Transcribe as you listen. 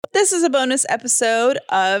This is a bonus episode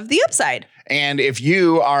of The Upside. And if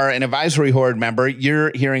you are an Advisory Horde member,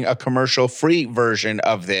 you're hearing a commercial-free version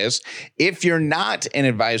of this. If you're not an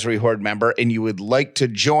Advisory Horde member and you would like to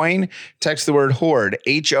join, text the word HORDE,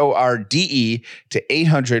 HORDE, to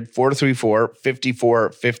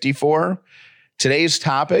 800-434-5454. Today's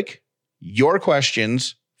topic, your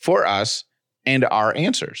questions for us and our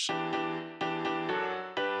answers.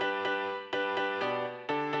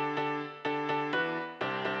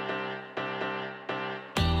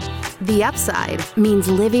 The upside means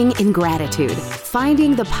living in gratitude,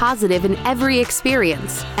 finding the positive in every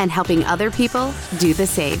experience, and helping other people do the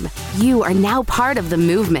same. You are now part of the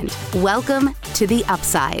movement. Welcome to The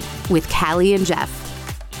Upside with Callie and Jeff.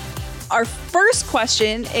 Our first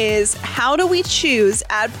question is, how do we choose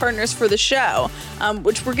ad partners for the show?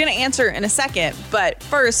 Which we're going to answer in a second. But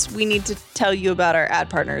first, we need to tell you about our ad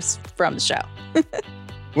partners from the show.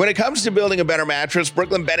 When it comes to building a better mattress,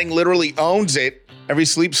 Brooklyn Bedding literally owns it. Every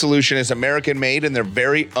sleep solution is American-made in their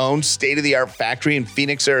very own state-of-the-art factory in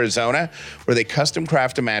Phoenix, Arizona, where they custom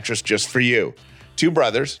craft a mattress just for you. Two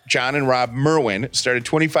brothers, John and Rob Merwin, started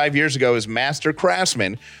 25 years ago as master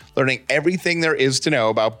craftsmen, learning everything there is to know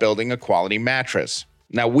about building a quality mattress.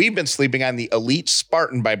 Now, we've been sleeping on the Elite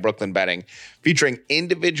Spartan by Brooklyn Bedding, featuring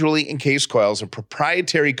individually encased coils and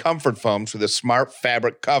proprietary comfort foams with a smart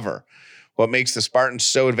fabric cover. What makes the Spartan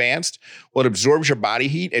so advanced? Well, it absorbs your body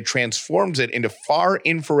heat, it transforms it into far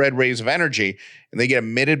infrared rays of energy, and they get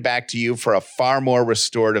emitted back to you for a far more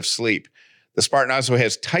restorative sleep. The Spartan also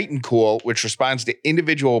has Titan Cool, which responds to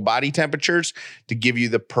individual body temperatures to give you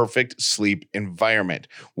the perfect sleep environment.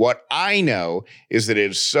 What I know is that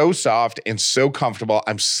it is so soft and so comfortable,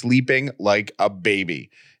 I'm sleeping like a baby.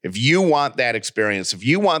 If you want that experience, if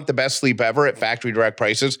you want the best sleep ever at factory direct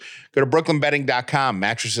prices, go to brooklynbedding.com.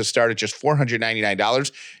 Mattresses start at just $499,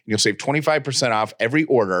 and you'll save 25% off every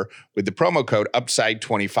order with the promo code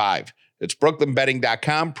UPSIDE25. It's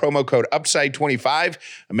brooklynbedding.com, promo code UPSIDE25,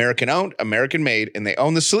 American-owned, American-made, and they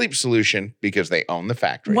own the sleep solution because they own the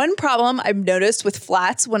factory. One problem I've noticed with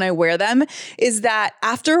flats when I wear them is that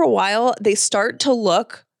after a while, they start to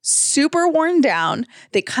look super worn down.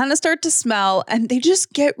 They kind of start to smell and they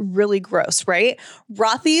just get really gross, right?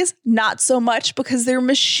 Rothy's, not so much because they're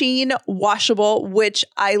machine washable, which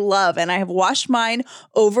I love. And I have washed mine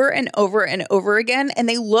over and over and over again. And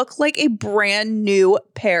they look like a brand new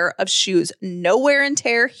pair of shoes. No wear and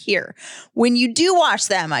tear here. When you do wash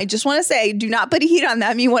them, I just want to say, do not put heat on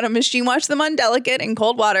them. You want to machine wash them on delicate and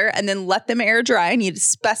cold water and then let them air dry. I need to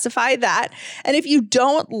specify that. And if you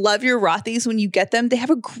don't love your Rothy's when you get them, they have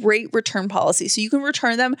a great return policy. So you can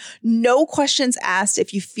return them. No questions asked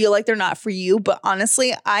if you feel like they're not for you. But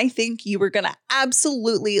honestly, I think you are going to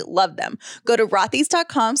absolutely love them. Go to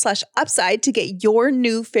rothys.com/upside to get your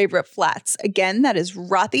new favorite flats. Again, that is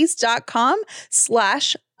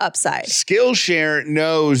rothys.com/upside. Skillshare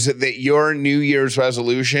knows that your New Year's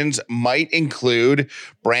resolutions might include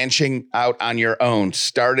branching out on your own,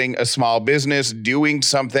 starting a small business, doing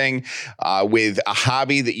something with a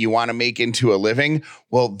hobby that you want to make into a living.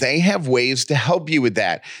 Well, they have ways to help you with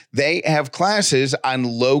that. They have classes on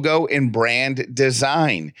logo and brand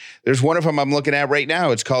design. There's one of them I'm looking at right now.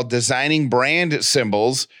 It's called Designing Brand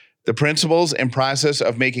Symbols, the principles and process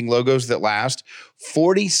of making logos that last.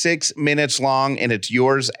 46 minutes long, and it's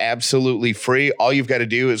yours absolutely free. All you've got to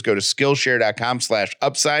do is go to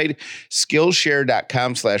Skillshare.com/upside,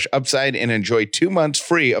 Skillshare.com/upside, and enjoy 2 months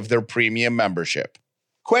free of their premium membership.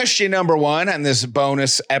 Question number one on this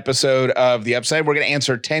bonus episode of The Upside, we're going to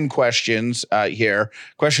answer 10 questions here.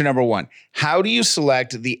 Question number one, how do you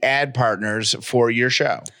select the ad partners for your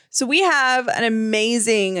show? So we have an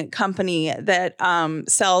amazing company that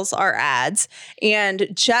sells our ads, and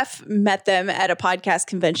Jeff met them at a podcast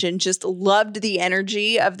convention, just loved the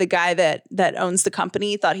energy of the guy that owns the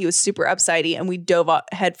company, thought he was super upsidey, and we dove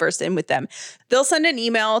headfirst in with them. They'll send an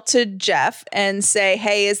email to Jeff and say,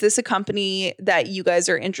 hey, is this a company that you guys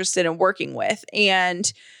are interested in working with?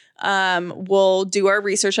 And we'll do our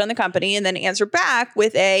research on the company and then answer back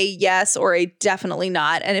with a yes or a definitely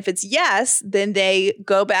not. And if it's yes, then they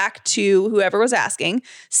go back to whoever was asking,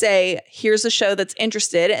 say, here's a show that's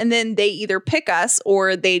interested. And then they either pick us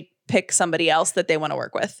or they pick somebody else that they want to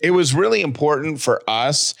work with. It was really important for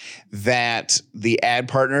us that the ad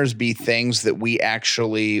partners be things that we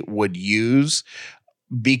actually would use,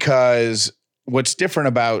 because what's different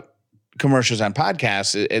about commercials on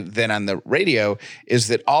podcasts than on the radio is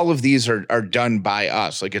that all of these are done by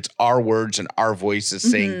us. Like, it's our words and our voices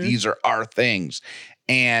saying these are our things.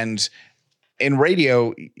 And in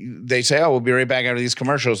radio, they say, oh, we'll be right back after these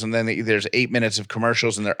commercials. And then there's 8 minutes of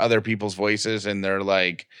commercials and they're other people's voices. And they're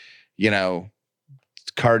like,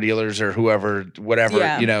 car dealers or whoever, whatever,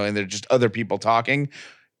 and they're just other people talking.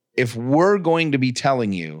 If we're going to be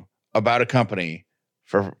telling you about a company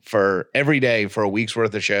for every day for a week's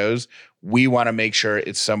worth of shows, we want to make sure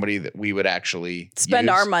it's somebody that we would actually spend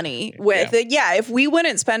our money with. Yeah. If we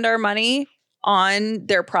wouldn't spend our money on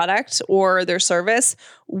their product or their service,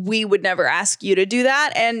 we would never ask you to do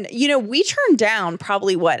that. And, we turn down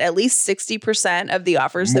probably at least 60% of the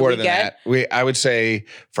offers that we get. I would say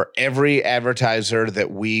for every advertiser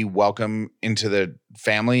that we welcome into the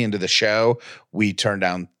family, into the show, we turn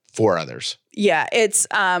down 4 others. Yeah, it's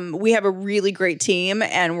we have a really great team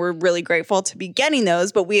and we're really grateful to be getting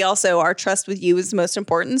those, but we also, our trust with you is most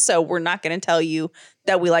important. So we're not going to tell you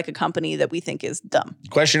that we like a company that we think is dumb.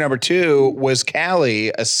 Question number 2, was Callie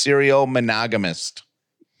a serial monogamist?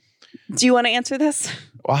 Do you want to answer this?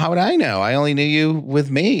 Well, how would I know? I only knew you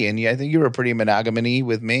with me, and I think you were pretty monogamy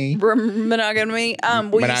with me. Monogamy.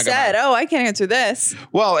 You said, I can't answer this.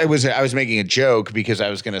 Well, I was making a joke because I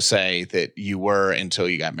was going to say that you were until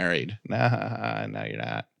you got married. Nah, no, you're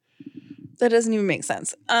not. That doesn't even make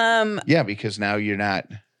sense. Yeah, because now you're not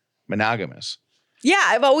monogamous. Yeah,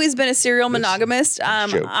 I've always been a serial monogamist.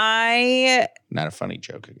 Not a funny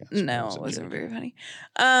joke, I guess. No, it wasn't very funny.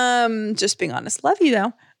 Just being honest. Love you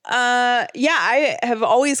though. I have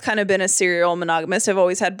always kind of been a serial monogamist. I've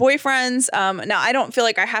always had boyfriends. Now I don't feel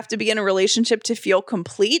like I have to be in a relationship to feel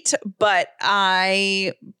complete, but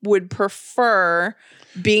I would prefer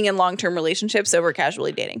being in long-term relationships over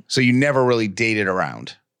casually dating. So you never really dated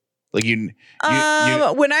around? Like you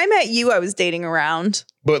when I met you, I was dating around.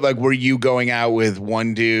 But like, were you going out with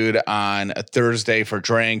one dude on a Thursday for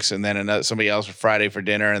drinks and then somebody else for Friday for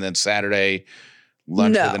dinner and then Saturday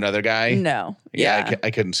lunch with another guy? No. Yeah.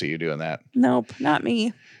 I couldn't see you doing that. Nope, not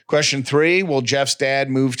me. Question 3, will Jeff's dad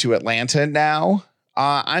move to Atlanta now?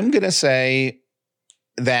 I'm going to say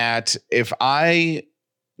that if I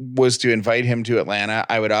was to invite him to Atlanta,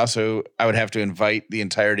 I would have to invite the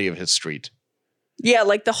entirety of his street. Yeah,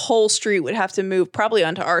 like the whole street would have to move probably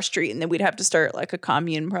onto our street, and then we'd have to start like a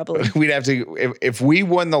commune probably. We'd have to, if we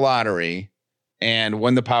won the lottery and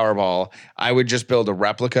won the Powerball, I would just build a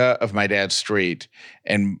replica of my dad's street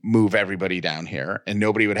and move everybody down here, and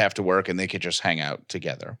nobody would have to work and they could just hang out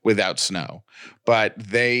together without snow. But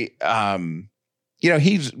they,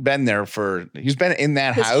 he's been in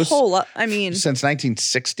that house since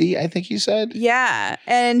 1960, I think he said. Yeah.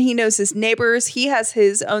 And he knows his neighbors. He has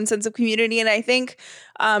his own sense of community. And I think,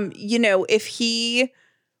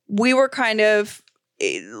 we were kind of,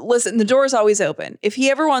 listen, the door is always open. If he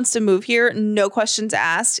ever wants to move here, no questions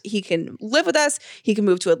asked. He can live with us. He can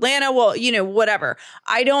move to Atlanta. Well, whatever.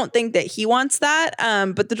 I don't think that he wants that.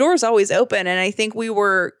 But the door is always open. And I think we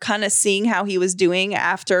were kind of seeing how he was doing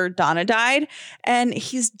after Donna died. And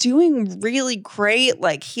he's doing really great.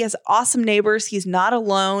 Like, he has awesome neighbors. He's not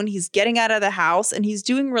alone. He's getting out of the house and he's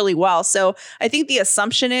doing really well. So I think the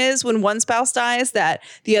assumption is when one spouse dies that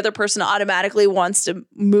the other person automatically wants to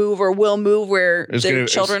move or will move where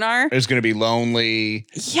children are. It's going to be lonely.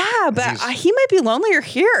 Yeah, but he might be lonelier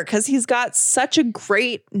here because he's got such a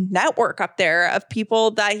great network up there of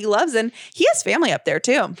people that he loves, and he has family up there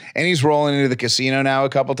too. And he's rolling into the casino now a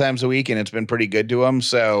couple times a week, and it's been pretty good to him.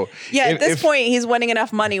 So yeah, at this point, he's winning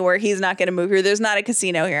enough money where he's not going to move here. There's not a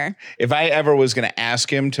casino here. If I ever was going to ask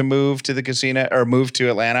him to move to the casino or move to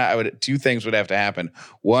Atlanta, two things would have to happen.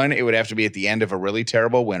 One, it would have to be at the end of a really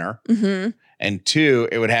terrible winter. Mm-hmm. And 2,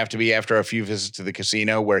 it would have to be after a few visits to the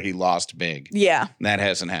casino where he lost big. Yeah. And that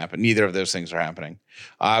hasn't happened. Neither of those things are happening.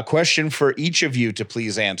 Question for each of you to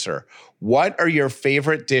please answer. What are your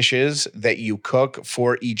favorite dishes that you cook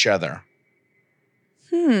for each other?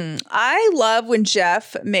 I love when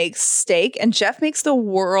Jeff makes steak, and Jeff makes the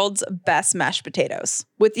world's best mashed potatoes,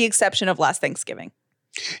 with the exception of last Thanksgiving.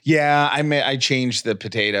 Yeah, I changed the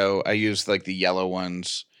potato. I used like the yellow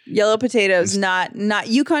ones. Yellow potatoes, not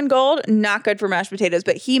Yukon Gold, not good for mashed potatoes,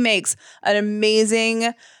 but he makes an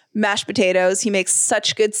amazing mashed potatoes. He makes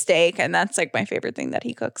such good steak, and that's like my favorite thing that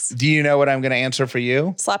he cooks. Do you know what I'm going to answer for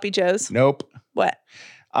you? Sloppy Joes. Nope. What?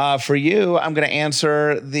 For you, I'm going to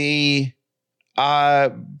answer the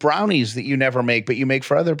brownies that you never make, but you make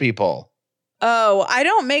for other people. Oh, I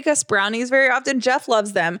don't make us brownies very often. Jeff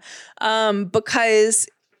loves them because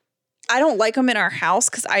I don't like them in our house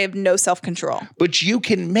because I have no self-control. But you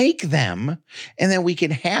can make them, and then we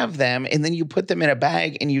can have them, and then you put them in a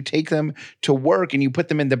bag, and you take them to work, and you put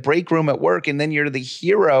them in the break room at work, and then you're the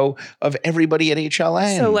hero of everybody at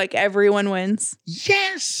HLN. So like everyone wins?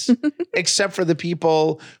 Yes. Except for the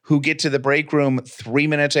people who get to the break room 3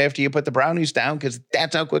 minutes after you put the brownies down, because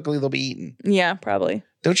that's how quickly they'll be eaten. Yeah, probably.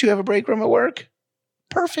 Don't you have a break room at work?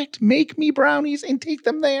 Perfect. Make me brownies and take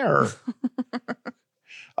them there.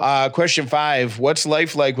 Question 5. What's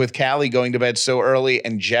life like with Callie going to bed so early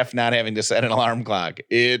and Jeff not having to set an alarm clock?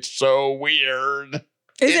 It's so weird.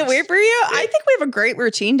 Is it weird for you? I think we have a great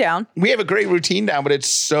routine down. We have a great routine down, but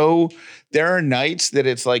there are nights that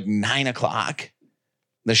it's like 9 o'clock.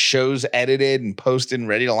 The show's edited and posted and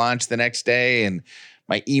ready to launch the next day. And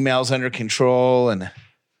my email's under control. And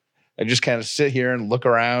I just kind of sit here and look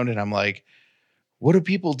around and I'm like, what do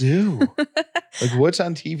people do? Like, what's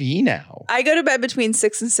on TV now? I go to bed between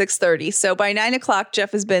 6 and 6:30. So by 9 o'clock,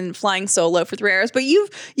 Jeff has been flying solo for 3 hours. But you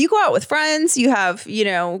go out with friends. You have,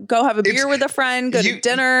 go have a beer with a friend, go to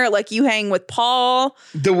dinner. Like, you hang with Paul.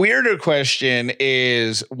 The weirder question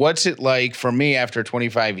is, what's it like for me after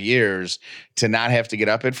 25 years to not have to get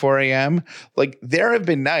up at 4 a.m.? Like, there have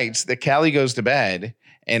been nights that Callie goes to bed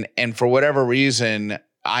and for whatever reason,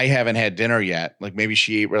 I haven't had dinner yet. Like, maybe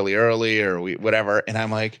she ate really early or whatever. And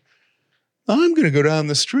I'm like, I'm going to go down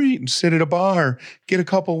the street and sit at a bar, get a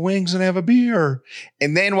couple wings and have a beer.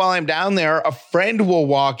 And then while I'm down there, a friend will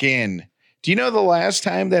walk in. Do you know the last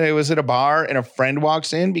time that I was at a bar and a friend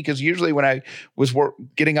walks in? Because usually when I was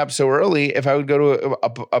getting up so early, if I would go to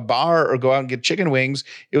a bar or go out and get chicken wings,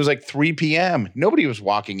 it was like 3 p.m. Nobody was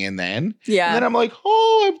walking in then. Yeah. And then I'm like,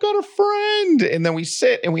 oh, I've got a friend. And then we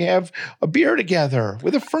sit and we have a beer together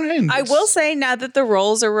with a friend. I will say, now that the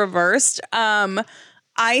roles are reversed,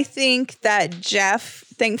 I think that Jeff,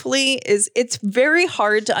 thankfully, it's very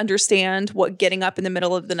hard to understand what getting up in the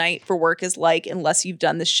middle of the night for work is like unless you've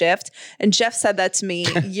done the shift. And Jeff said that to me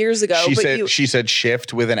years ago. She said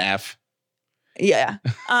shift with an F. Yeah.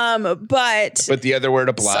 But the other word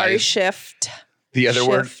applies. Sorry, shift. The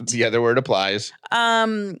other word applies.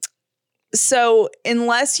 So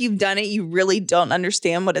unless you've done it, you really don't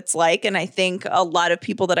understand what it's like. And I think a lot of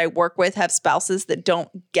people that I work with have spouses that don't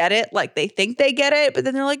get it. Like, they think they get it, but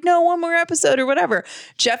then they're like, no, one more episode or whatever.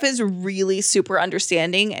 Jeff is really super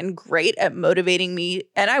understanding and great at motivating me.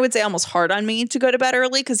 And I would say almost hard on me to go to bed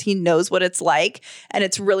early because he knows what it's like. And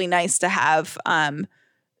it's really nice to have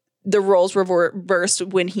the roles reversed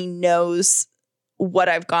when he knows what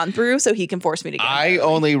I've gone through so he can force me to get I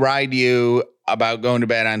only ride you about going to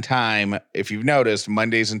bed on time, if you've noticed,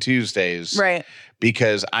 Mondays and Tuesdays. Right.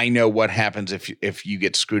 Because I know what happens if you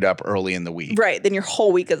get screwed up early in the week. Right. Then your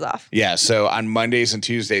whole week is off. Yeah. So on Mondays and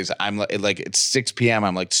Tuesdays, I'm like, it's 6 p.m.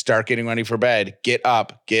 I'm like, start getting ready for bed. Get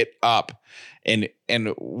up. And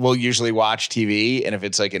we'll usually watch TV. And if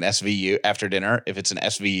it's like an SVU after dinner, if it's an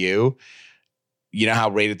SVU, you know how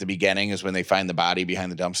right at the beginning is when they find the body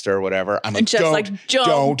behind the dumpster or whatever? I'm like,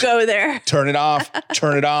 don't go there. Turn it off.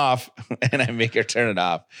 And I make her turn it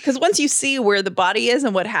off. Because once you see where the body is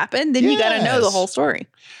and what happened, then you got to know the whole story.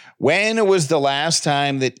 When was the last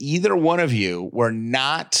time that either one of you were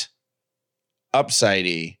not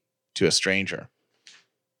upsidey to a stranger?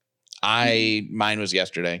 Mine was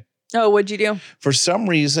yesterday. Oh, what'd you do? For some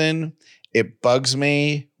reason, it bugs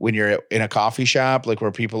me when you're in a coffee shop, like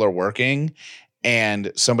where people are working,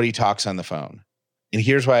 and somebody talks on the phone. And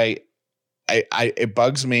here's why it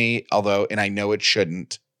bugs me, and I know it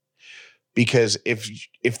shouldn't, because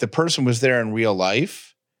if the person was there in real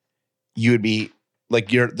life, you would be like,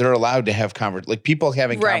 they're allowed to have like people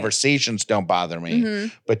having conversations don't bother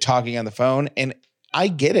me, but talking on the phone, and I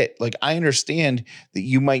get it. Like, I understand that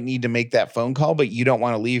you might need to make that phone call, but you don't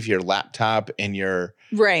want to leave your laptop and your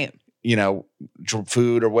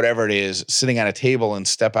food or whatever it is sitting on a table and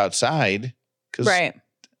step outside. Because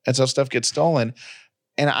that's how stuff gets stolen.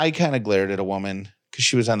 And I kind of glared at a woman because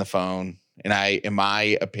she was on the phone. And in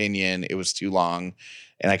my opinion, it was too long.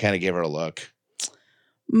 And I kind of gave her a look.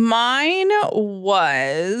 Mine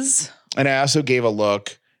was. And I also gave a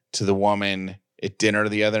look to the woman at dinner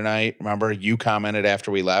the other night. Remember, you commented after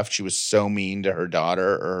we left, she was so mean to her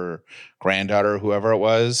daughter or granddaughter, or whoever it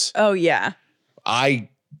was. Oh, yeah. I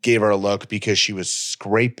gave her a look because she was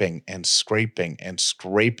scraping her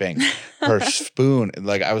spoon.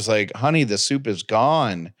 Like, I was like, honey, the soup is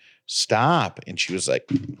gone. Stop. And she was like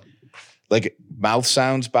mouth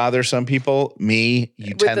sounds bother some people. Me,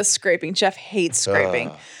 the scraping. Jeff hates scraping.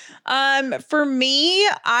 For me,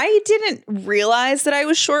 I didn't realize that I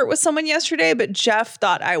was short with someone yesterday, but Jeff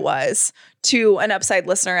thought I was, to an Upside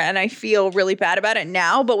listener, and I feel really bad about it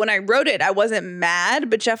now. But when I wrote it, I wasn't mad,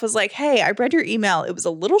 but Jeff was like, hey, I read your email. It was a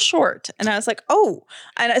little short. And I was like, oh.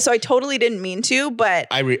 And so I totally didn't mean to, but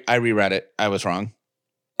I reread it. I was wrong.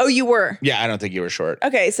 Oh, you were? Yeah, I don't think you were short.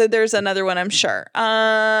 Okay, so there's another one, I'm sure.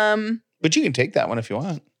 But you can take that one if you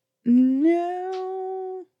want.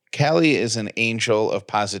 No. Callie is an angel of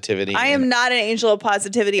positivity. I am not an angel of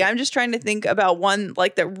positivity. I'm just trying to think about one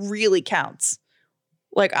like that really counts.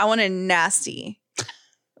 Like, I want a nasty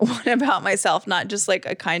one about myself, not just like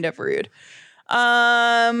a kind of rude.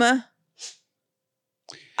 I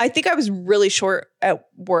think I was really short at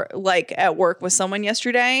work with someone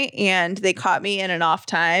yesterday, and they caught me in an off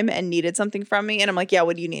time and needed something from me. And I'm like, yeah,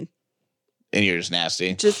 what do you need? And you're just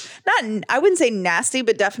nasty. Just not, I wouldn't say nasty,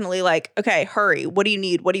 but definitely like, okay, hurry. What do you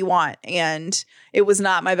need? What do you want? And it was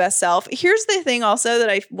not my best self. Here's the thing also that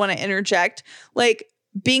I want to interject. Like,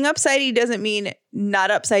 being upsidey doesn't mean not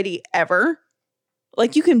upsidey ever.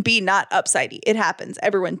 Like, you can be not upsidey. It happens.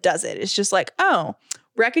 Everyone does it. It's just like, oh,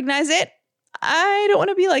 recognize it. I don't want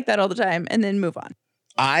to be like that all the time, and then move on.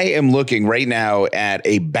 I am looking right now at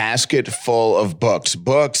a basket full of books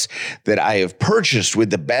that I have purchased with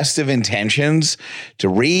the best of intentions to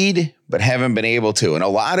read, but haven't been able to. And a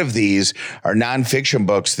lot of these are nonfiction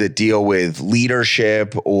books that deal with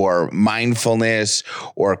leadership or mindfulness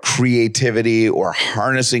or creativity or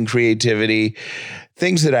harnessing creativity.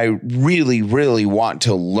 Things that I really, really want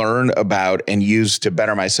to learn about and use to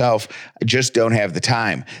better myself. I just don't have the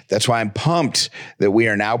time. That's why I'm pumped that we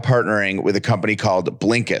are now partnering with a company called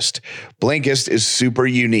Blinkist. Blinkist is super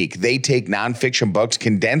unique. They take nonfiction books,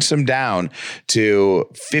 condense them down to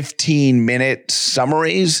 15-minute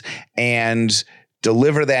summaries, and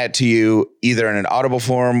deliver that to you either in an audible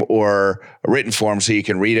form or a written form so you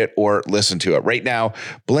can read it or listen to it. Right now,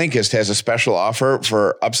 Blinkist has a special offer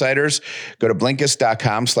for Upsiders. Go to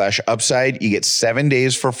Blinkist.com/upside. You get 7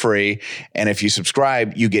 days for free. And if you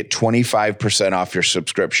subscribe, you get 25% off your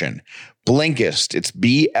subscription. Blinkist, it's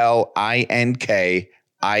BLINKIST,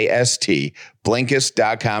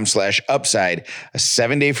 Blinkist.com/upside, a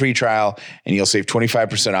 7-day free trial, and you'll save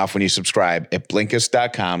 25% off when you subscribe at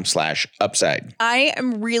Blinkist.com/upside. I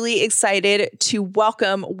am really excited to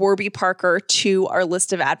welcome Warby Parker to our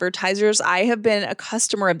list of advertisers. I have been a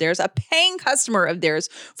customer of theirs, a paying customer of theirs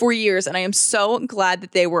for years, and I am so glad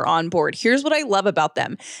that they were on board. Here's what I love about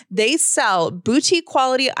them. They sell boutique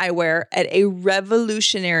quality eyewear at a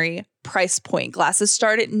revolutionary price point. Glasses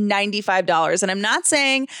start at $95. And I'm not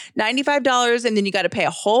saying $95 and then you got to pay a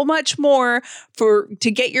whole much more to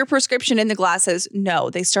get your prescription in the glasses. No,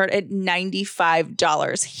 they start at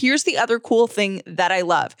 $95. Here's the other cool thing that I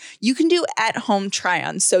love. You can do at-home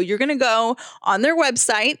try-ons. So you're going to go on their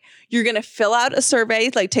website. You're going to fill out a survey,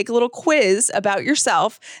 like take a little quiz about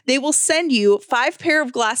yourself. They will send you 5 pair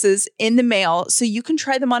of glasses in the mail so you can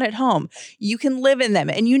try them on at home. You can live in them.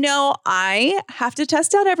 And you know, I have to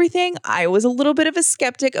test out everything. I was a little bit of a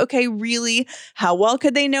skeptic. Okay, really? How well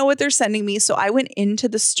could they know what they're sending me? So I went into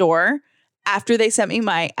the store after they sent me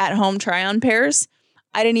my at-home try-on pairs.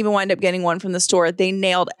 I didn't even wind up getting one from the store. They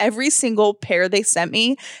nailed every single pair they sent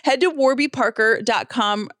me. Head to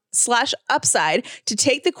warbyparker.com/upside to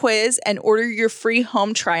take the quiz and order your free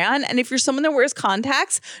home try-on. And if you're someone that wears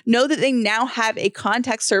contacts, know that they now have a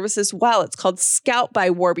contact service as well. It's called Scout by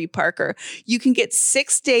Warby Parker. You can get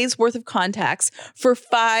 6 days worth of contacts for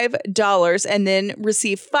 $5 and then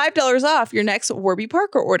receive $5 off your next Warby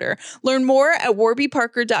Parker order. Learn more at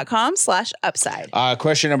warbyparker.com/upside.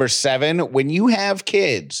 Question number 7. When you have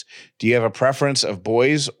kids, do you have a preference of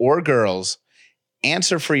boys or girls?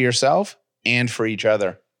 Answer for yourself and for each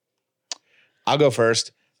other. I'll go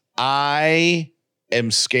first. I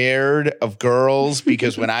am scared of girls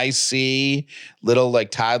because when I see little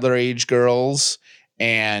like toddler age girls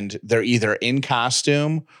and they're either in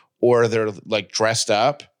costume or they're like dressed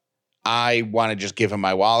up, I want to just give them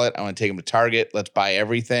my wallet. I want to take them to Target. Let's buy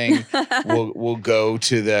everything. We'll go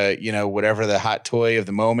to the, whatever the hot toy of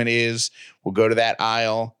the moment is. We'll go to that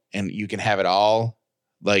aisle and you can have it all.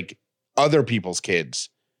 Like other people's kids,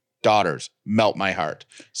 daughters, melt my heart.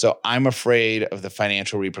 So I'm afraid of the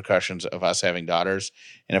financial repercussions of us having daughters.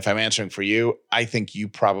 And if I'm answering for you, I think you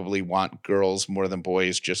probably want girls more than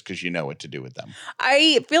boys just because you know what to do with them.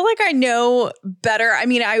 I feel like I know better. I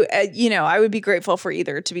mean, I would be grateful for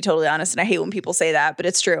either, to be totally honest. And I hate when people say that, but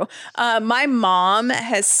it's true. My mom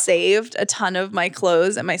has saved a ton of my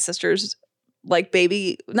clothes and my sister's like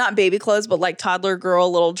not baby clothes, but like toddler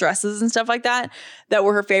girl little dresses and stuff like that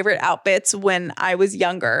were her favorite outfits when I was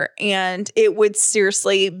younger. And it would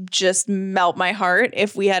seriously just melt my heart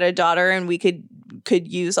if we had a daughter and we could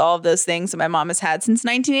use all of those things that my mom has had since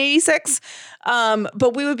 1986.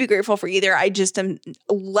 But we would be grateful for either. I just am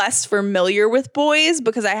less familiar with boys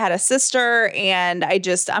because I had a sister and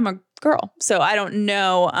I'm a girl. So I don't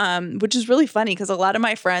know, which is really funny because a lot of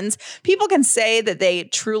my friends, people can say that they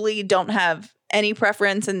truly don't have any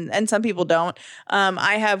preference and some people don't.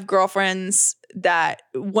 I have girlfriends that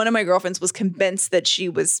one of my girlfriends was convinced that she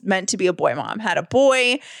was meant to be a boy mom, had a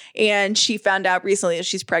boy, and she found out recently that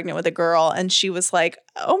she's pregnant with a girl, and she was like,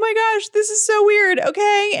 oh my gosh, this is so weird.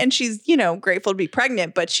 Okay. And she's, grateful to be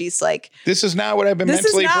pregnant, but she's like, this is not what I've been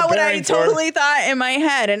mentally preparing for. This is not what I totally thought in my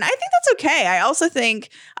head. And I think that's okay. I also think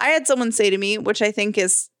I had someone say to me, which I think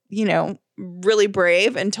is, really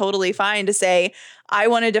brave and totally fine, to say, I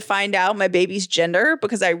wanted to find out my baby's gender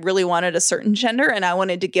because I really wanted a certain gender, and I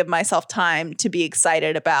wanted to give myself time to be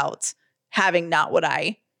excited about having not what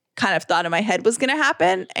I kind of thought in my head was going to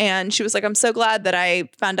happen. And she was like, I'm so glad that I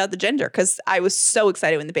found out the gender, because I was so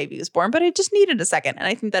excited when the baby was born, but I just needed a second. And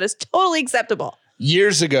I think that is totally acceptable.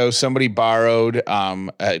 Years ago, somebody borrowed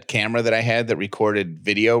a camera that I had that recorded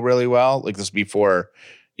video really well. Like this before,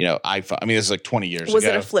 iPhone. I mean, this is like 20 years ago. Was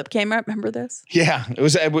it a flip camera? Remember this? Yeah, it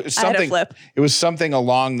was something. I had a flip. It was something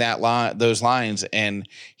along those lines. And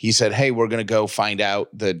he said, hey, we're going to go find out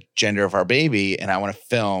the gender of our baby, and I want to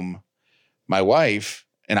film my wife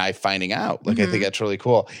and I finding out. Like, I think that's really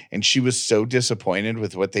cool. And she was so disappointed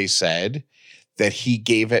with what they said that he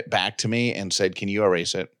gave it back to me and said, can you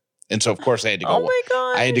erase it? And so, of course, I had to go. Oh my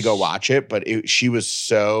gosh. I had to go watch it, but she was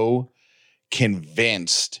so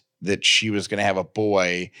convinced that she was going to have a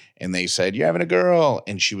boy, and they said, you're having a girl.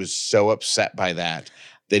 And she was so upset by that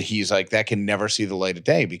he's like, that can never see the light of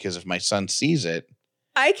day, because if my son sees it.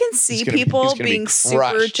 I can see people being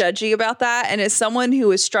super judgy about that. And as someone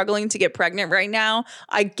who is struggling to get pregnant right now,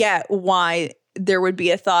 I get why there would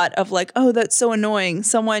be a thought of like, oh, that's so annoying.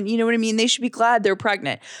 Someone, you know what I mean? They should be glad they're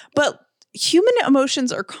pregnant. But human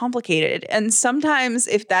emotions are complicated. And sometimes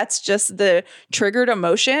if that's just the triggered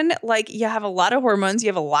emotion, like you have a lot of hormones, you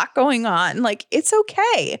have a lot going on, like it's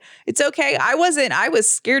okay. It's okay. I was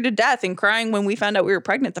scared to death and crying when we found out we were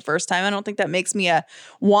pregnant the first time. I don't think that makes me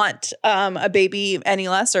want a baby any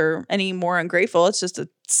less or any more ungrateful. It's just a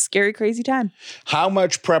scary, crazy time. How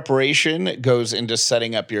much preparation goes into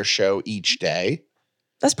setting up your show each day?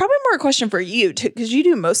 That's probably more a question for you too, because you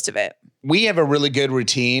do most of it. We have a really good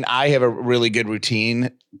routine. I have a really good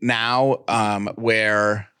routine now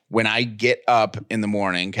where when I get up in the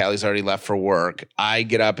morning, Callie's already left for work. I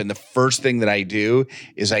get up and the first thing that I do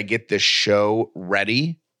is I get the show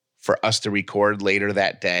ready for us to record later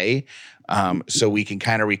that day. So we can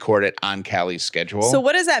kind of record it on Callie's schedule. So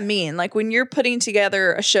what does that mean? Like when you're putting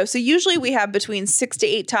together a show, so usually we have between 6 to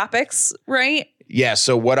 8 topics, right? Yeah.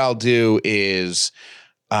 So what I'll do is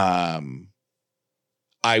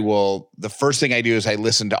the first thing I do is I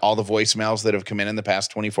listen to all the voicemails that have come in the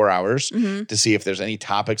past 24 hours to see if there's any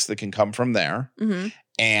topics that can come from there.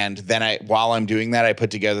 And then while I'm doing that, I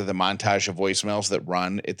put together the montage of voicemails that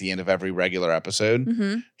run at the end of every regular episode.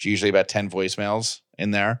 It's usually about 10 voicemails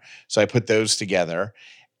in there. So I put those together.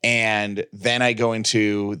 And then I go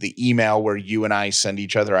into the email where you and I send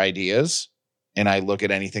each other ideas. And I look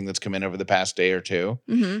at anything that's come in over the past day or two.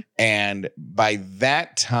 And by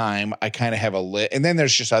that time, I kind of have a list. And then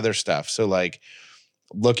there's just other stuff. So like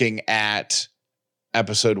looking at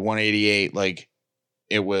episode 188, like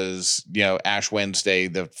it was, Ash Wednesday,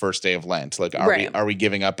 the first day of Lent. Like, are we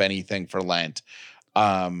giving up anything for Lent?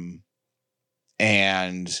 And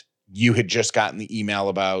you had just gotten the email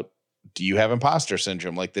about, do you have imposter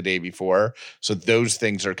syndrome like the day before? So those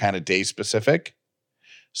things are kind of day specific.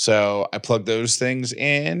 So I plug those things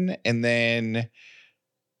in and then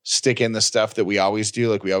stick in the stuff that we always do.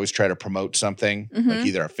 Like we always try to promote something, like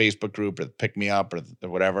either our Facebook group or the Pick Me Up or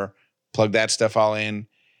whatever. Plug that stuff all in.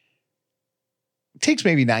 It takes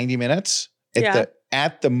maybe 90 minutes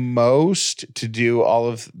at the most to do all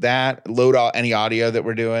of that. Load any audio that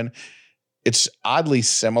we're doing. It's oddly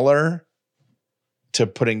similar to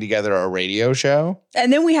putting together a radio show.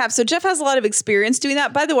 And then so Jeff has a lot of experience doing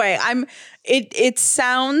that. By the way, it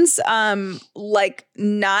sounds like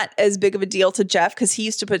not as big of a deal to Jeff because he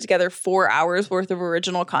used to put together 4 hours worth of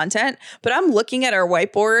original content. But I'm looking at our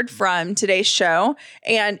whiteboard from today's show,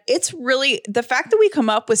 and it's really the fact that we come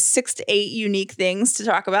up with 6 to 8 unique things to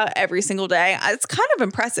talk about every single day. It's kind of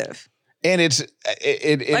impressive. And I'm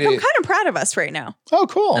kind of proud of us right now. Oh,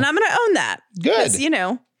 cool. And I'm going to own that. Good.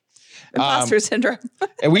 Because, imposter syndrome.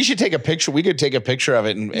 And we should take a picture. We could take a picture of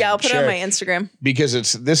it and I'll put it on my Instagram. Because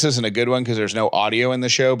this isn't a good one because there's no audio in the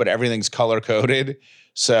show, but everything's color coded.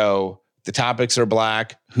 So the topics are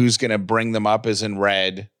black. Who's going to bring them up is in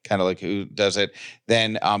red, kind of like who does it.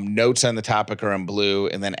 Then notes on the topic are in blue.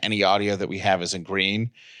 And then any audio that we have is in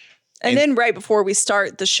green. And then right before we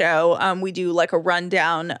start the show, we do like a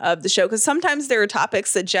rundown of the show. Because sometimes there are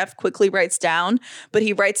topics that Jeff quickly writes down, but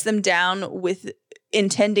he writes them down with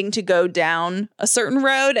intending to go down a certain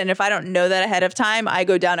road. And if I don't know that ahead of time, I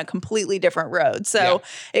go down a completely different road. So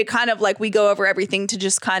it kind of like we go over everything to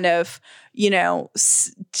just kind of,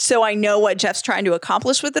 so I know what Jeff's trying to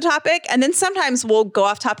accomplish with the topic. And then sometimes we'll go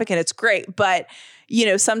off topic and it's great. But,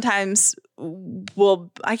 sometimes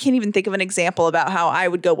I can't even think of an example about how I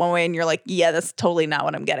would go one way and you're like, yeah, that's totally not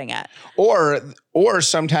what I'm getting at. Or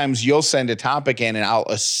sometimes you'll send a topic in and I'll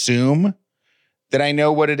assume that I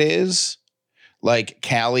know what it is. Like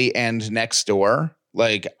Callie and Next Door.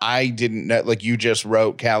 Like I didn't know, like you just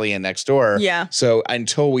wrote Callie and Next Door. Yeah. So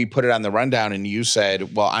until we put it on the rundown and you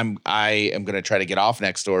said, well, I am going to try to get off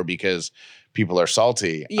Next Door because people are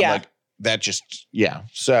salty. Yeah. I'm like, that just, yeah.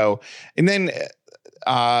 So, and then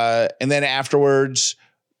afterwards,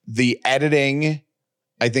 the editing,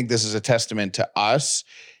 I think this is a testament to us,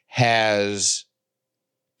 has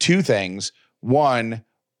two things. One,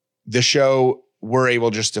 the show, we're able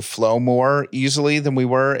just to flow more easily than we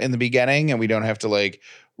were in the beginning. And we don't have to like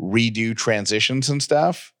redo transitions and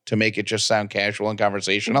stuff to make it just sound casual and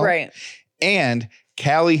conversational. Right. And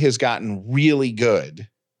Callie has gotten really good,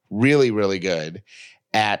 really, really good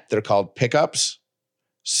at, they're called pickups.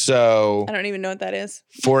 So I don't even know what that is.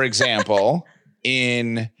 For example,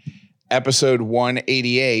 in episode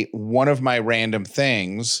 188, one of my random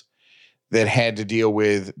things that had to deal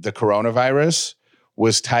with the coronavirus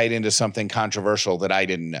was tied into something controversial that I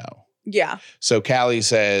didn't know. Yeah. So Callie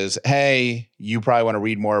says, hey, you probably want to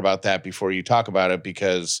read more about that before you talk about it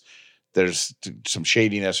because there's some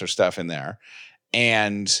shadiness or stuff in there.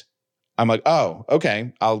 And I'm like, oh,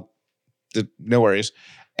 okay, no worries.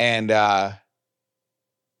 And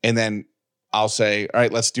then I'll say, all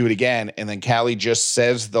right, let's do it again. And then Callie just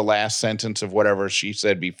says the last sentence of whatever she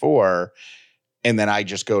said before. And then I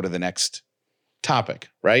just go to the next topic,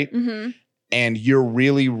 right? Mm-hmm. And you're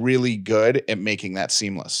really, really good at making that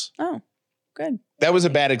seamless. Oh, good. That was a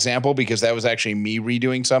bad example because that was actually me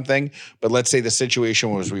redoing something. But let's say the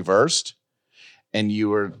situation was reversed and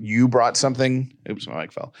you brought something. Oops, my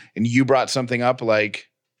mic fell. And you brought something up like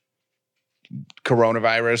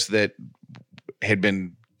coronavirus that had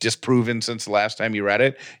been disproven since the last time you read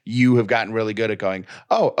it. You have gotten really good at going,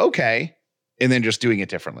 oh, okay. And then just doing it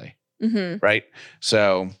differently. Mm-hmm. Right.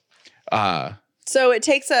 So it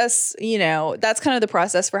takes us, that's kind of the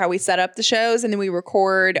process for how we set up the shows and then we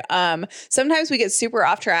record. Sometimes we get super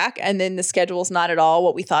off track and then the schedule's not at all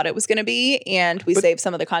what we thought it was going to be. And we save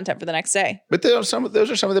some of the content for the next day. But those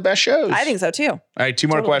are some of the best shows. I think so too. All right. Two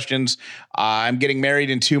more questions. I'm getting married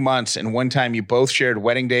in 2 months. And one time you both shared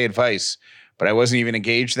wedding day advice, but I wasn't even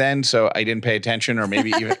engaged then. So I didn't pay attention or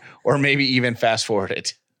maybe even fast forward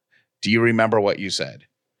it. Do you remember what you said?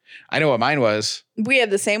 I know what mine was. We have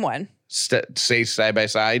the same one. Say side by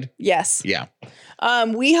side? Yes. Yeah.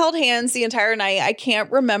 We held hands the entire night. I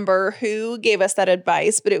can't remember who gave us that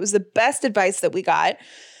advice, but it was the best advice that we got.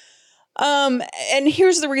 And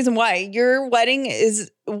here's the reason why. Your wedding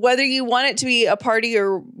is, whether you want it to be a party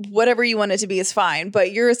or whatever you want it to be is fine,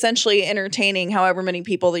 but you're essentially entertaining however many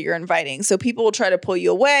people that you're inviting. So people will try to pull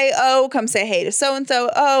you away. Oh, come say hey to so-and-so.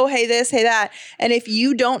 Oh, hey this, hey that. And if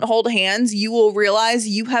you don't hold hands, you will realize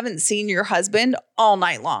you haven't seen your husband all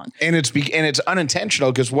night long. And it's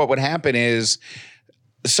unintentional because what would happen is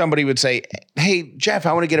somebody would say, hey, Jeff,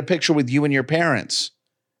 I want to get a picture with you and your parents.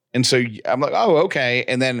 And so I'm like, oh, okay.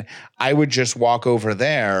 And then I would just walk over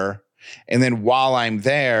there. And then while I'm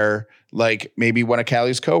there, like maybe one of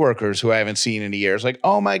Callie's coworkers who I haven't seen in a year is like,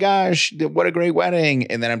 oh my gosh, what a great wedding.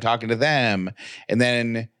 And then I'm talking to them. And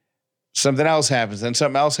then something else happens, then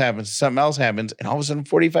something else happens, something else happens. And all of a sudden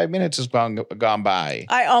 45 minutes has gone by.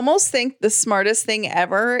 I almost think the smartest thing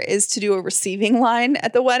ever is to do a receiving line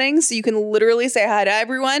at the wedding. So you can literally say hi to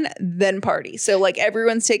everyone, then party. So like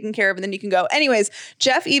everyone's taken care of and then you can go. Anyways,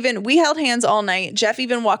 we held hands all night. Jeff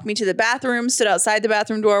even walked me to the bathroom, stood outside the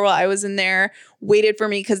bathroom door while I was in there, waited for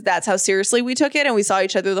me because that's how seriously we took it. And we saw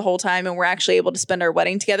each other the whole time and we're actually able to spend our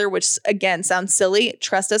wedding together, which again, sounds silly.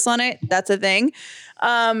 Trust us on it. That's a thing.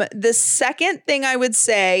 The second thing I would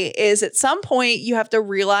say is at some point you have to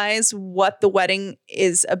realize what the wedding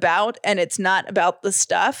is about and it's not about the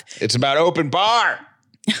stuff. It's about open bar.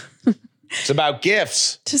 It's about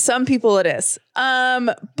gifts. To some people it is.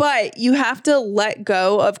 But you have to let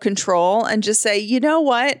go of control and just say, you know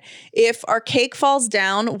what? If our cake falls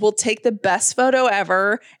down, we'll take the best photo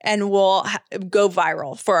ever and we'll go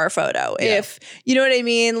viral for our photo. Yeah. If, you know what I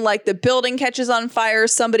mean? Like the building catches on fire,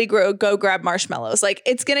 somebody go grab marshmallows. Like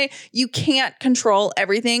you can't control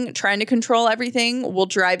everything. Trying to control everything will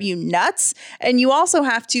drive you nuts. And you also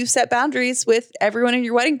have to set boundaries with everyone in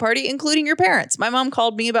your wedding party, including your parents. My mom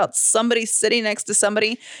called me about somebody sitting next to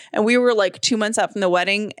somebody and we were like 2 months out from the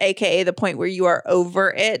wedding, AKA the point where you are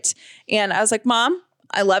over it. And I was like, Mom,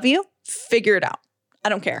 I love you. Figure it out. I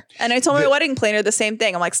don't care. And I told my wedding planner the same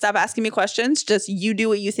thing. I'm like, stop asking me questions. Just you do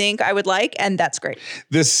what you think I would like. And that's great.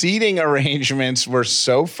 The seating arrangements were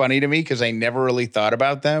so funny to me because I never really thought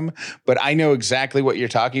about them. But I know exactly what you're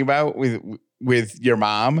talking about with your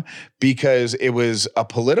mom, because it was a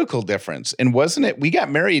political difference. And wasn't it? We got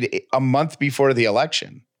married a month before the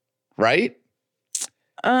election, right?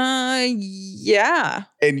 Yeah.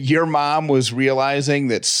 And your mom was realizing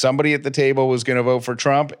that somebody at the table was going to vote for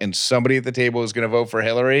Trump and somebody at the table was going to vote for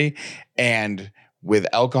Hillary. And with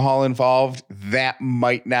alcohol involved, that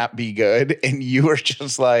might not be good. And you were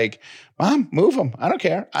just like, Mom, move them. I don't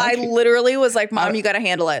care. I literally was like, Mom, you got to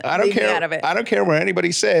handle it. I don't Leave care. me out of it. I don't care where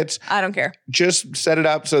anybody sits. I don't care. Just set it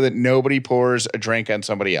up so that nobody pours a drink on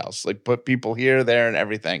somebody else. Like put people here, there, and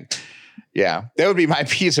everything. Yeah, that would be my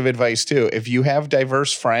piece of advice too. If you have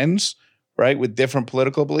diverse friends, right, with different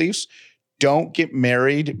political beliefs, don't get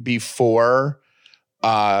married before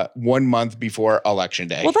 1 month before election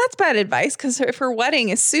day. Well, that's bad advice because if her wedding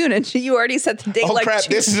is soon and you already set the date. Oh, crap.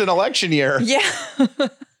 This is an election year. Yeah.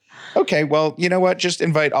 Okay, well, you know what? Just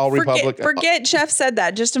invite all Republicans. Forget Jeff said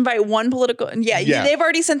that. Just invite one political. Yeah, they've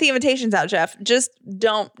already sent the invitations out, Jeff. Just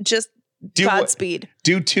Godspeed.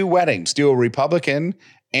 Do 2 weddings. Do a Republican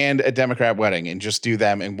and a Democrat wedding and just do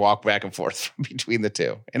them and walk back and forth between the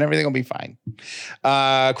two and everything will be fine.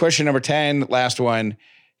 Question number 10, last one.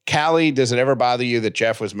 Callie, does it ever bother you that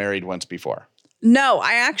Jeff was married once before? No,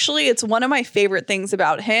 it's one of my favorite things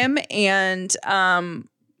about him. And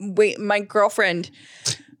my girlfriend.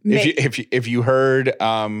 If you heard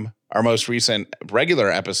our most recent regular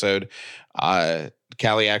episode,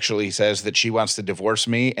 Callie actually says that she wants to divorce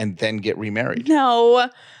me and then get remarried. No,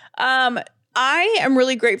 I am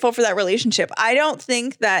really grateful for that relationship. I don't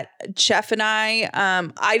think that Jeff and I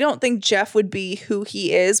don't think Jeff would be who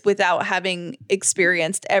he is without having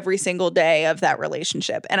experienced every single day of that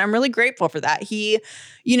relationship. And I'm really grateful for that.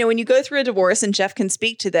 When you go through a divorce, and Jeff can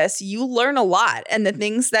speak to this, you learn a lot. And the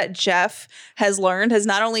things that Jeff has learned has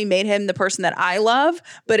not only made him the person that I love,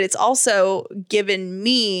 but it's also given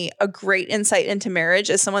me a great insight into marriage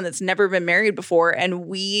as someone that's never been married before. And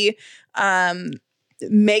we,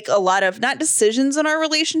 make a lot of not decisions in our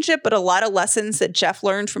relationship, but a lot of lessons that Jeff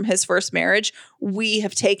learned from his first marriage, we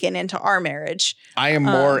have taken into our marriage. I am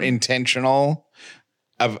more intentional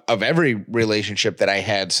of every relationship that I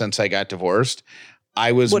had since I got divorced.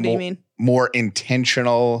 I was more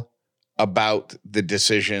intentional about the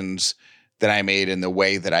decisions that I made and the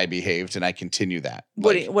way that I behaved, and I continue that.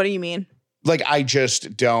 What do you mean? Like, I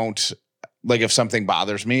just don't. Like, if something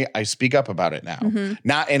bothers me, I speak up about it now. Mm-hmm.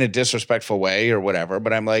 Not in a disrespectful way or whatever,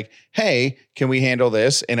 but I'm like, hey, can we handle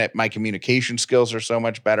this? And my communication skills are so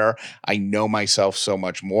much better. I know myself so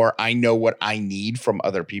much more. I know what I need from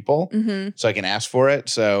other people, so I can ask for it.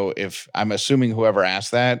 So if I'm assuming whoever asked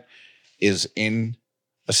that is in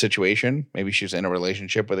a situation, maybe she's in a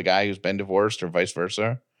relationship with a guy who's been divorced or vice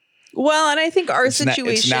versa. Well, and I think our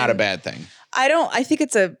situation... it's not a bad thing. I think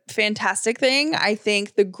it's a fantastic thing. I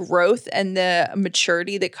think the growth and the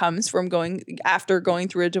maturity that comes from going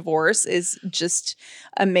through a divorce is just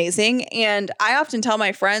amazing. And I often tell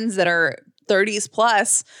my friends that are 30s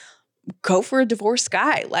plus, go for a divorced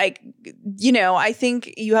guy. Like, I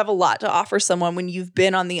think you have a lot to offer someone when you've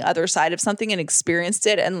been on the other side of something and experienced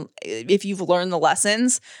it. And if you've learned the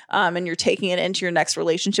lessons and you're taking it into your next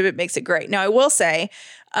relationship, it makes it great. Now, I will say,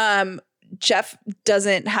 Jeff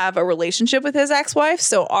doesn't have a relationship with his ex-wife,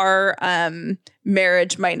 so our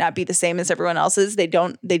marriage might not be the same as everyone else's. They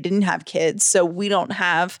didn't have kids, so we don't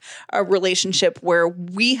have a relationship where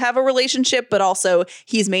we have a relationship, but also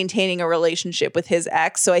he's maintaining a relationship with his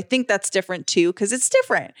ex. So I think that's different too, because it's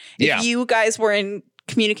different. Yeah. If you guys were in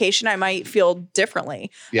communication, I might feel differently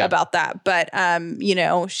about that. But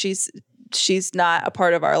she's not a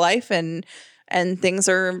part of our life, and things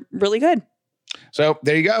are really good. So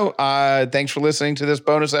there you go. Thanks for listening to this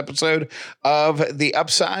bonus episode of The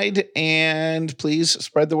Upside. And please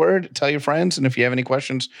spread the word. Tell your friends. And if you have any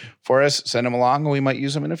questions for us, send them along and we might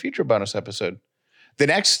use them in a future bonus episode. The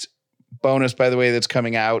next bonus, by the way, that's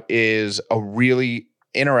coming out is a really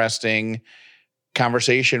interesting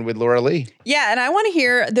conversation with Laura Lee. Yeah. And I want to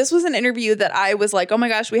hear, this was an interview that I was like, oh my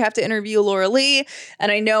gosh, we have to interview Laura Lee.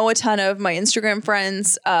 And I know a ton of my Instagram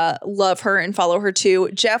friends love her and follow her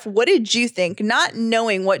too. Jeff, what did you think? Not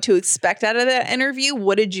knowing what to expect out of that interview,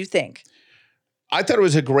 what did you think? I thought it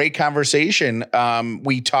was a great conversation.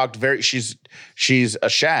 We talked she's a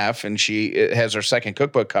chef and she has her second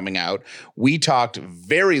cookbook coming out. We talked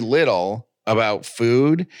very little about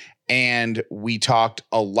food, and we talked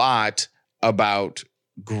a lot about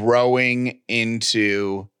growing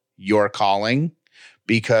into your calling,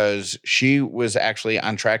 because she was actually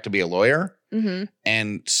on track to be a lawyer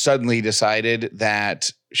and suddenly decided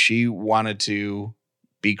that she wanted to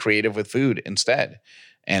be creative with food instead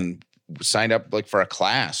and signed up like for a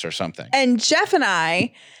class or something. And Jeff and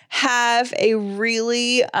I have a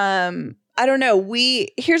really, I don't know.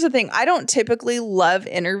 Here's the thing. I don't typically love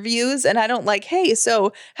interviews, and I don't like, hey,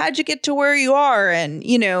 so how'd you get to where you are? And,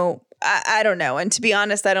 I don't know. And to be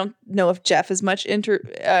honest, I don't know if Jeff is much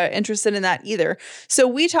interested in that either. So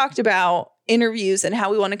we talked about interviews and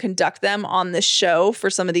how we want to conduct them on this show for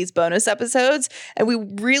some of these bonus episodes. And we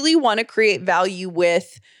really want to create value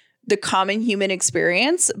with the common human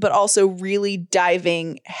experience, but also really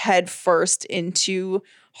diving headfirst into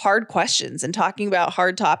hard questions and talking about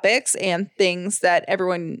hard topics and things that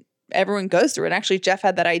everyone goes through. And actually, Jeff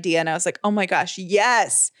had that idea, and I was like, oh my gosh,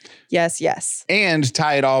 yes. And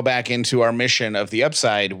tie it all back into our mission of the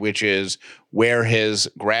upside, which is where his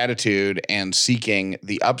gratitude and seeking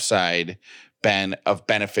the upside been of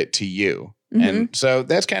benefit to you. And so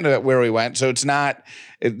that's kind of where we went. So it's not,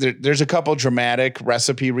 there's a couple dramatic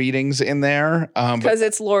recipe readings in there. Because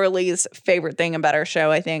it's Laura Lee's favorite thing about our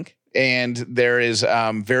show, I think. And there is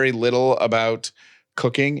very little about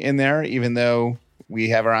cooking in there, even though we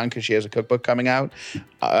have her on because she has a cookbook coming out.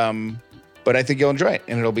 But I think you'll enjoy it,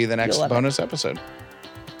 and it'll be the next bonus episode.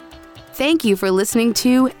 Thank you for listening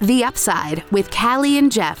to The Upside with Callie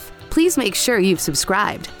and Jeff. Please make sure you've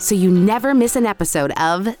subscribed so you never miss an episode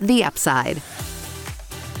of The Upside.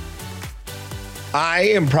 I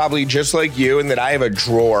am probably just like you in that I have a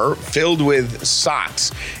drawer filled with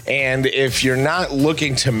socks. And if you're not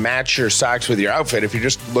looking to match your socks with your outfit, if you're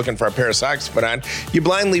just looking for a pair of socks to put on, you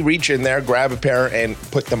blindly reach in there, grab a pair, and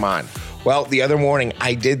put them on. Well, the other morning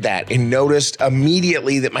I did that and noticed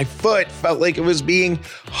immediately that my foot felt like it was being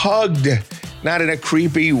hugged. Not in a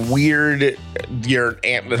creepy, weird, your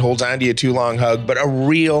aunt that holds on to you too long hug, but a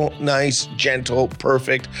real nice, gentle,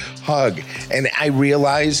 perfect hug. And I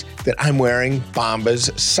realized that I'm wearing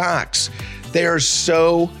Bombas socks. They are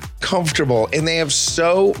so comfortable, and they have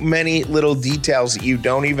so many little details that you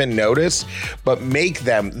don't even notice, but make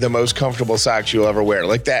them the most comfortable socks you'll ever wear.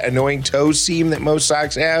 Like that annoying toe seam that most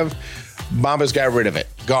socks have. Bombas got rid of it.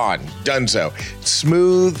 Gone. Done so.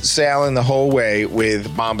 Smooth sailing the whole way with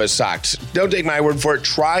Bombas socks. Don't take my word for it.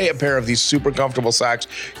 Try a pair of these super comfortable socks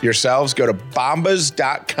yourselves. Go to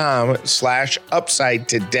bombas.com/upside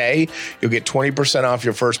today. You'll get 20% off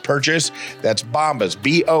your first purchase. That's Bombas,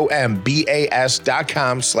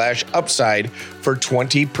 BOMBAS.com/upside for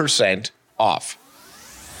 20% off.